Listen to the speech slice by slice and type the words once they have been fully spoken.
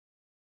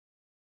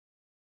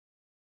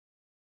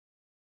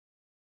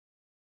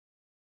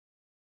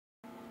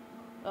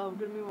Oh, we're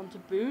gonna move on to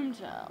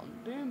Boomtown.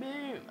 Boom,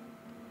 boom.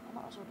 I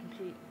might as well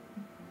complete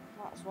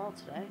that as well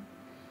today.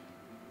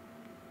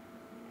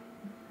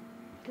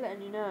 Just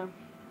letting you know,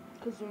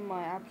 because of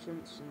my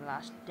absence in the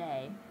last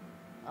day,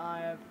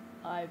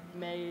 I've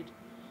made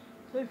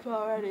so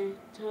far already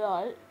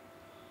tonight.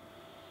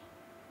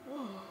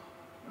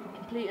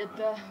 Completed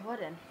the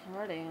wedding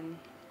already, and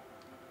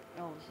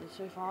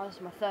so far this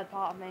is my third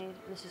part I've made.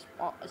 This is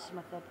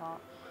my third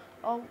part.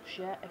 Oh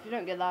shit! If you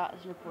don't get that,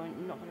 there's no point.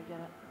 You're not gonna get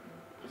it.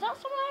 Is that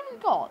someone I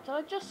haven't got? Did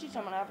I just see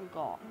someone I haven't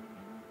got?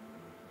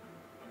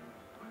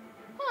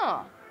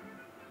 Huh.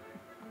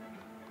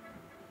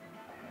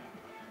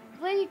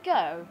 There you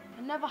go.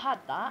 I never had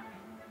that.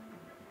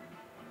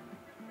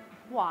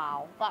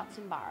 Wow, that's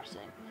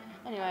embarrassing.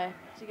 Anyway,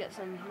 to get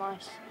some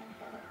nice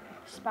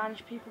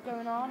Spanish people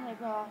going on,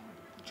 maybe I'll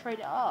trade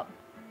it up.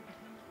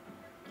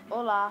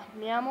 Hola,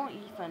 me llamo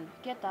Ethan.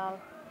 ¿Qué tal?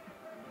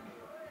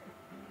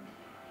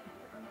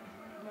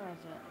 Where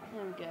is it?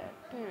 There we go.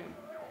 Boom.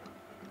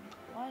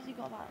 Why has he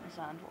got that in his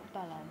hand? What a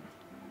bellend.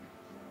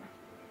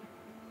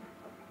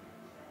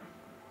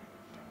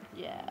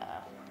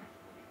 Yeah.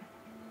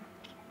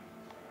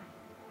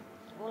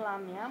 Hola,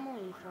 me llamo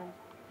Ethan.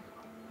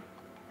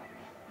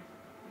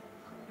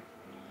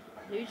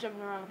 Who's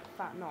jumping around like a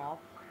fat knob?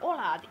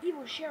 Hola, the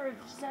evil sheriff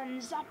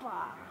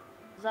Zapata.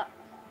 The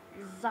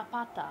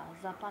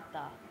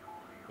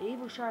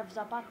evil sheriff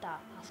Zapata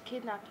has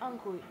kidnapped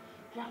Uncle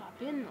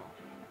Jalapeno.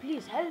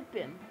 Please help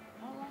him.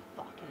 Oh my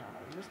fucking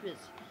hell.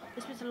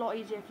 This bit's a lot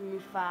easier if you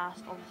move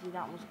fast. Obviously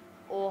that was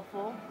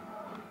awful.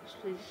 Just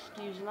please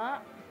excuse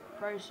that.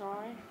 Very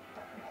sorry.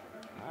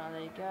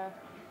 There you go.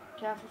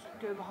 Careful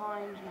to go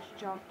behind and just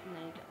jump, and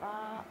then you get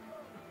that.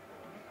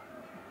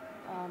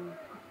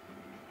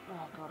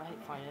 Oh god, I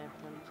hate finding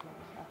airplanes.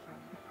 Effort.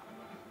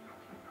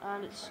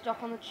 And it's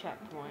stuck on the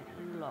checkpoint.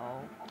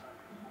 Lol.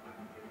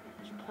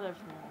 Just put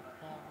everything up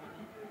there,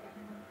 really.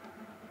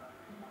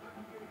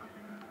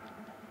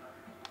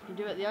 You can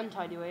do it the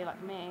untidy way,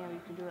 like me, or you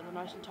can do it the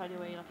nice and tidy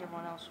way, like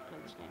everyone else who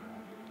plays this game.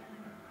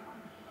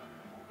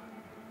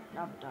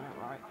 Now I've done it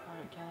right. I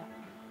don't care.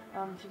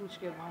 So you can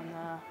just go behind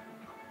there.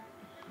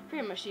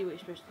 Pretty much see what you're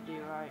supposed to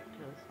do, right?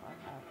 Because I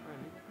can't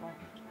really bond.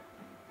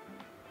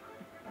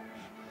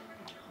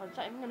 Is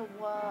that even gonna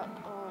work?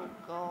 Oh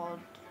god.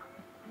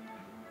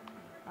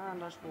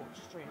 And I just walked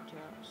straight into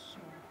it. So.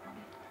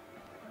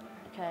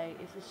 Okay,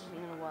 if this isn't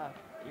gonna work,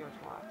 you're a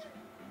twat.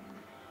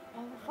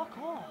 Oh, fuck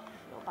off,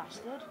 little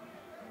bastard.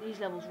 These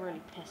levels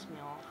really piss me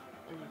off,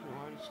 as you can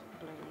already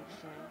blatantly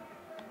see.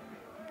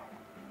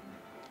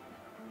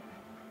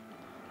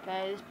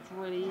 Okay, this bit's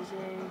really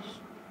easy. Just,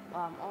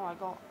 oh, I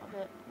got a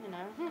bit, you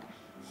know,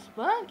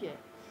 spunky.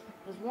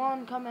 There's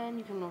one coming.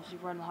 You can obviously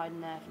run and hide in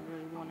there if you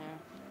really want to.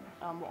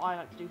 What I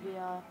like to do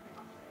here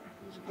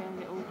is again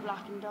get all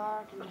black and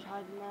dark and just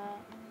hide in there.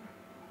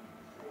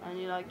 And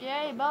you're like,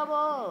 yay,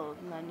 bubbles!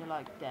 And then you're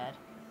like, dead.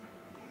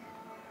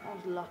 I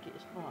was lucky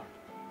as fuck.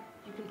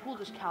 You can pull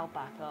this cow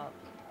back up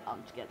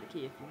to get the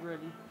key if you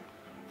really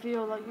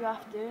feel like you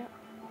have to.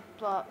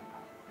 But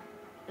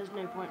there's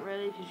no point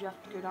really, because you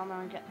have to go down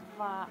there and get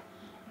that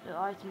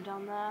little item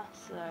down there.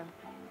 So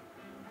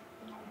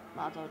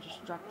might as well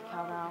just drag the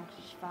cow down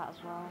because she's fat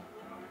as well.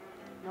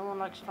 No one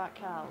likes fat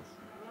cows.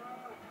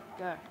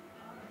 Go.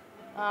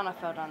 And I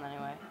fell down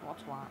anyway.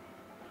 What's what?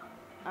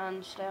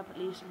 And stay up at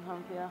least and come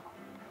up here.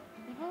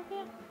 You come up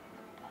here?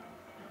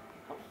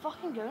 Not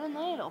fucking going in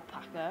there, you little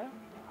Paco.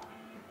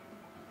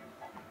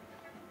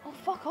 Oh,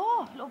 fuck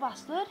off, little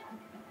bastard.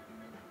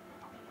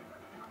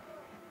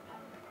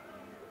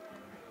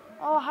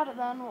 Oh, I had it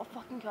then. What a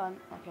fucking cunt.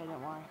 Okay,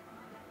 don't worry.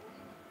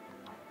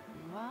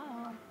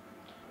 Wow.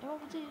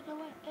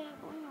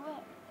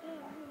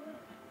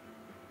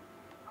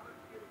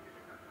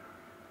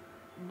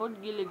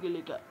 But gilly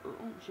gilly go.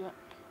 Oh shit.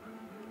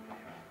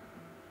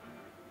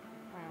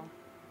 Wow.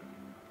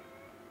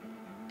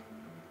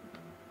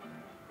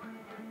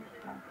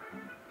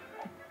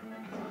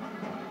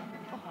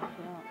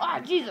 Oh, ah,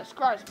 Jesus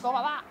Christ! Forgot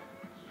about that.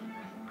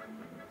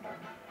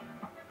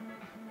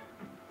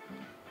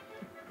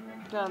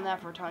 Down there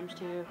for times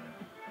 2.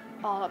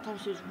 Oh, that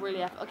times 2 is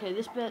really epic. Okay,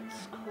 this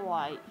bit's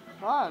quite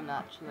fun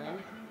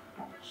actually.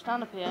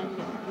 Stand up here and you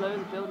get to blow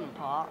the building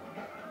apart.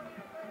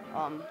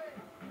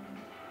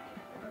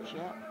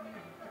 Shit.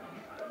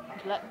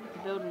 Collect the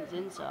building's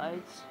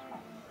insides.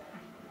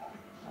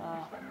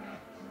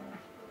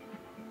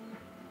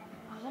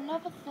 There's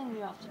another thing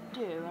you have to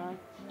do, and I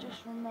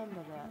just remembered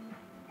it.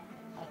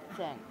 I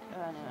think.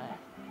 Anyway.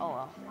 Oh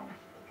well.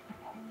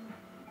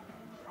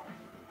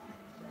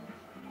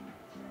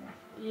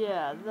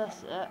 Yeah,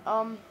 that's it.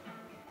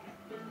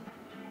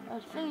 The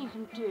thing you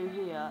can do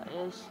here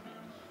is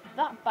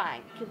that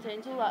bank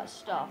contains all that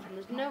stuff, and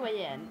there's no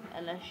way in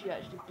unless you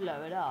actually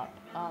blow it up.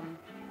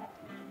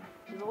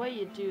 So the way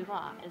you do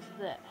that is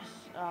this.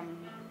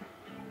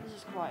 This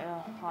is quite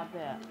a hard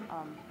bit. If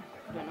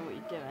you don't know what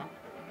you're doing.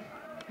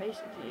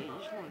 Basically, you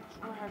just want to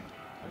drag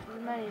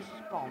as many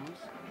bombs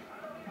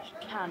as you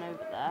can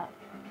over there.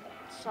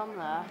 Some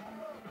there.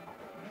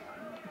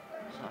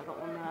 So I got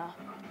one there.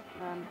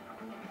 Then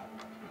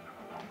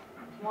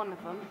one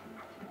of them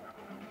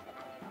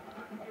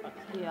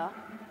here,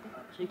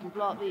 so you can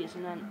blow up these,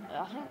 and then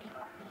I think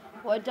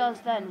what it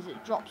does then is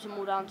it drops them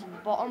all down to the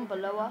bottom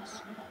below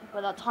us,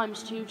 where that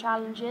 ×2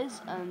 challenge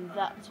is, and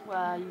that's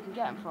where you can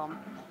get them from.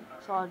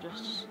 So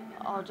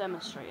I'll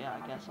demonstrate it, I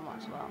guess, I might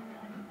as well.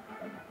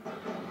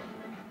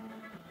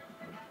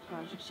 So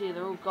as you can see,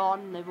 they're all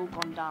gone, they've all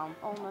gone down.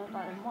 Oh no,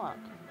 that didn't work.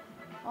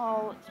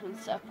 Oh, it's been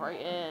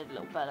separated,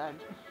 little bed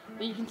end.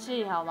 But you can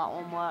see how that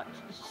one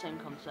works. It's the same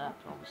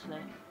concept,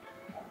 obviously.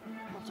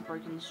 Must have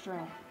broken the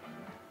string.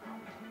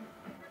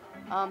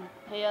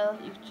 Here,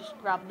 you just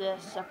grab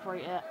this,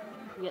 separate it,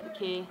 you get the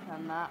key,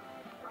 and that.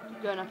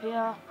 Keep going up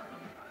here.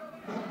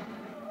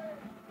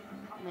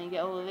 And then you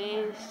get all of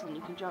these, and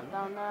you can jump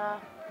down there.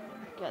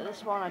 Get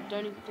this one. I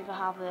don't even think I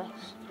have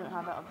this. If I don't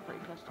have it, I'm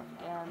pretty pissed off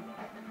again.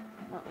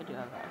 No, we do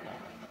have that, okay.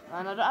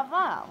 And I don't have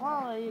that.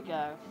 Well, there you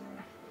go.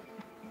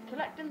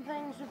 Collecting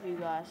things with you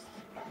guys.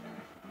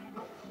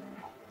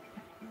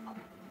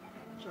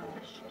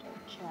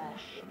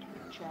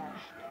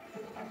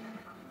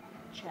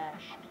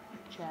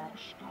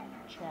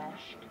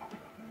 Chest.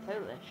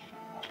 Polish.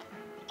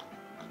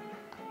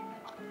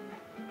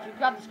 So you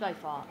grab this guy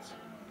farts.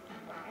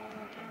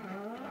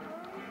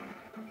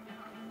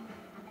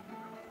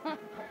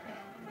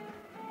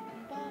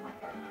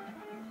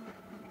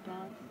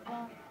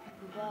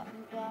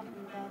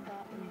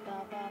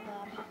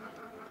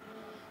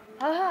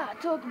 Haha,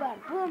 talk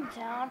about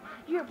Boomtown.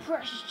 Your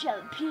precious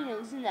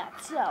jalapenos in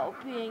that cell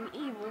being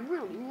evil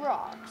really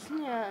rocks.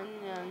 Yeah.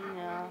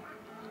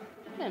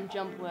 Look at him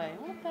jump away.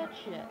 What that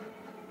shit?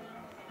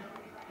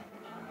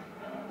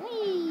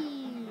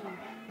 Whee!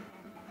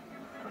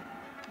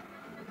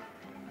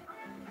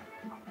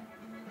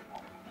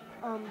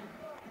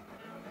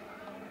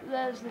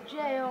 There's the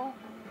jail.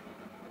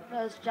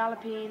 There's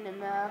Jalapeno in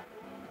there.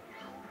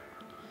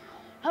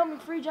 Help me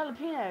free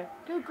Jalapeno.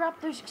 Go grab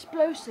those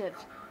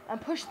explosives and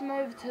push them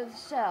over to the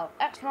cell.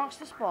 X marks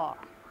the spot.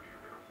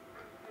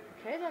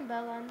 Okay then,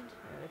 Bellend.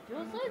 If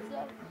you'll say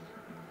so.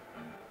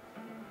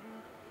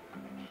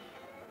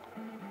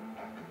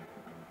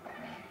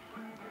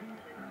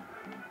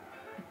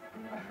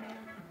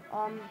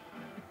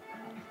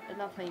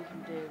 Another thing you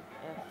can do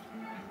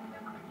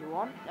if you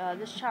want.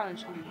 This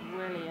challenge can be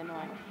really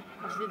annoying.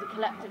 Obviously, the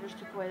collector just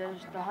took away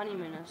the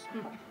honeymooners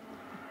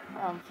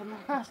from the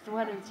last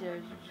wedding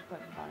series, which is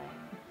quite funny.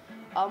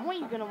 What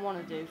you're going to want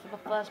to do for the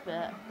first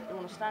bit, you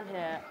want to stand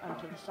here and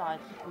to the side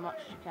as much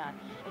as you can.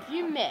 If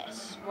you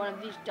miss one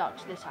of these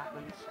ducks, this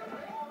happens.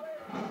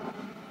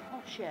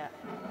 Oh shit.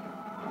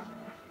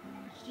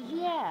 So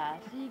yeah,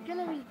 so you're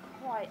gonna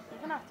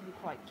have to be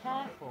quite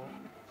careful.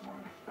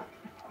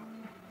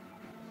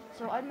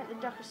 So I'd make the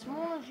duck as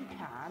small as you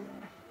can.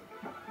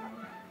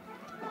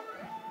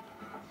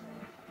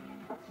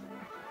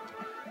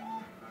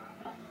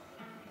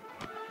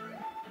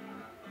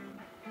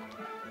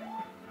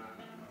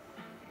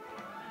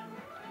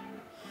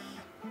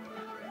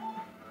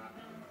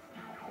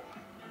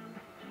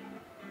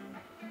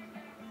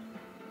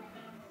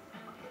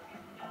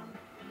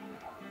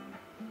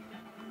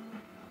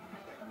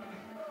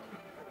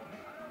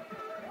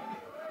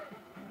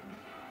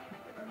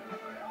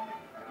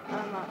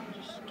 And that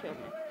just killed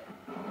me.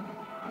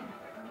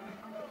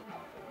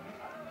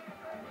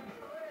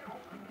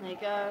 There you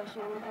go, it's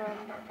all of them.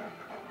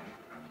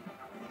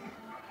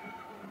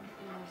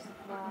 There's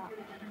that.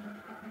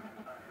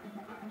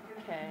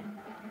 Okay.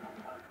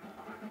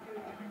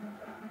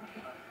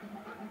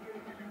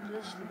 So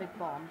this is the big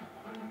bomb.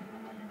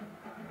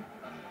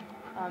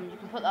 You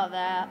can put that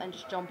there and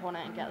just jump on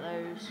it and get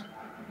those.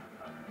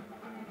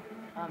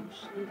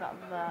 Just leave that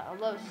there.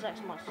 Although it's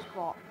X marks the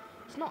spot.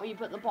 It's not where you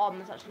put the bomb,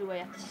 it's actually where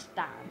you have to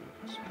stand.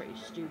 It's pretty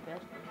stupid.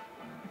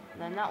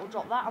 And then that will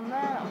drop that on there,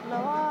 that will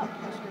blow up,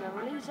 it's going to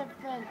release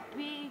everything.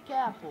 Be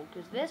careful,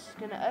 because this is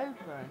going to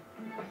open.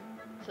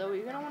 So what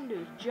you're going to want to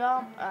do is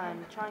jump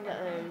and try and get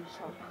those.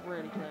 That was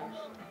really close.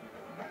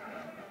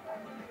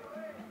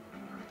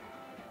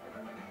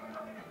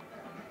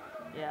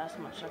 Yeah, that's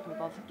much I can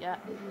bother to get.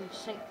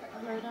 Sink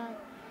low down.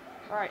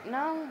 Alright,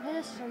 now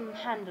here's some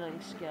handling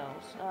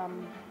skills.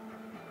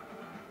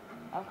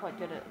 I'm quite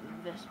good at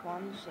this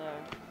one, so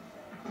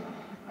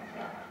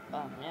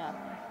yeah.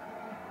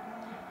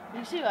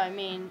 You see what I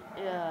mean?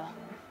 Yeah.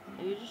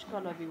 You just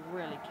gotta be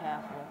really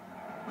careful.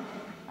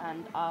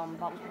 And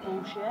that was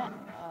bullshit.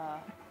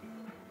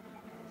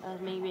 That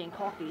was me being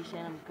cocky,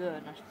 saying I'm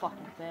good, and I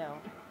fucking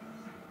failed.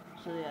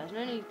 So yeah, there's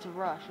no need to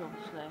rush,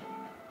 obviously.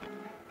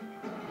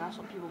 And that's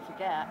what people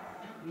forget.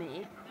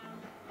 Me.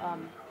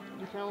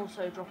 You can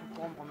also drop a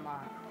bomb on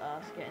that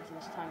to get into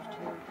this ×2,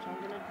 which I'm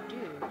going to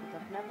do, because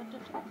I've never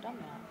done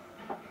that.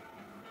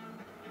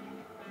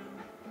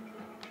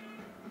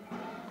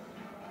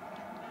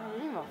 Oh, it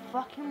didn't even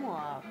fucking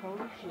work,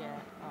 holy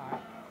shit.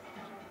 Alright,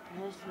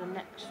 here's the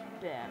next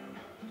bit,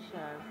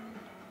 so...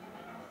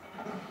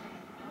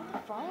 What the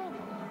fuck?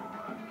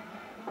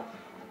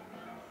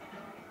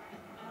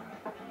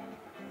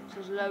 So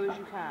as low as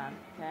you can,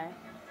 okay?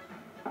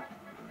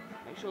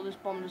 Make sure this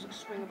bomb doesn't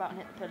swing about and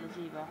hit the pillars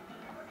either.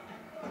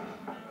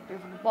 Go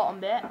for the bottom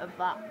bit of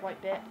that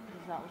white bit,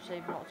 because that will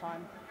save a lot of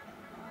time.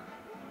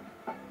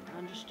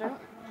 And just don't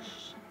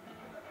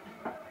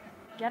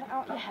get it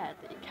out of your head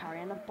that you're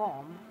carrying a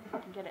bomb.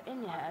 And get it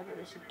in your head that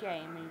this is a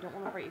game and you don't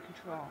want to break your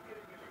control.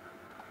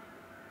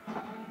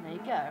 And there you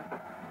go.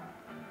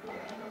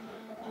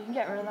 So you can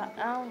get rid of that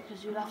now,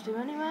 because you'll have to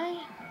anyway.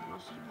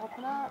 Just keep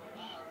popping up.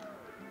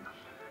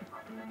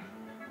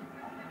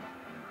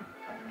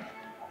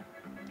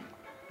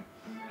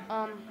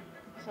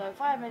 So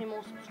if I have any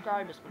more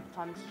subscribers by the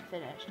time this is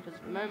finished, because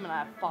at the moment I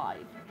have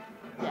 5.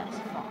 Yes,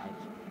 5.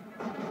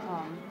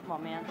 Well,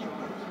 me and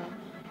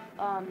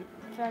Sean.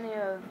 If any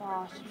of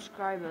our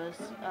subscribers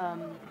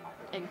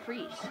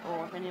increase,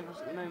 or if any of us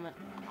at the moment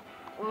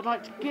would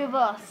like to give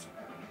us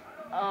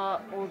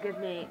or give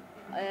me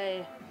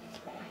a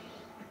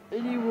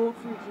new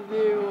walkthrough to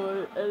do,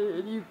 or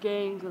a new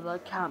game, because I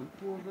can't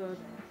be bothered.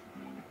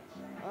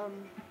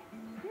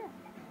 Yeah.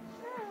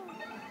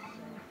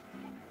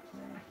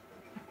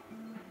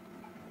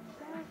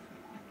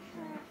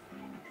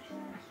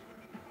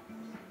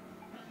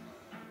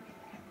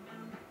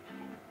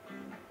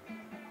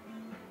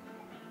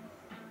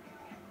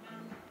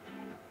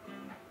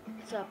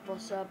 Sub for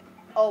sub.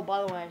 Oh,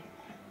 by the way,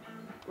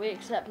 we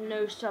accept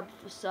no sub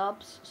for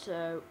subs,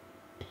 so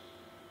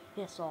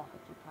piss off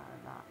if you're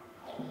planning that.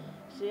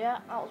 So yeah,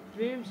 that was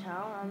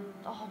Boomtown, and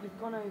we've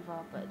gone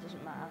over, but it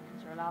doesn't matter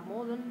because we're allowed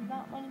more than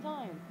that many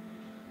times.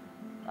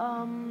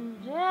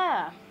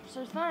 Yeah.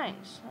 So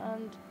thanks,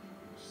 and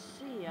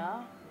see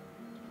ya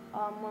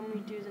when we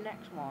do the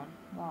next one.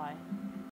 Bye.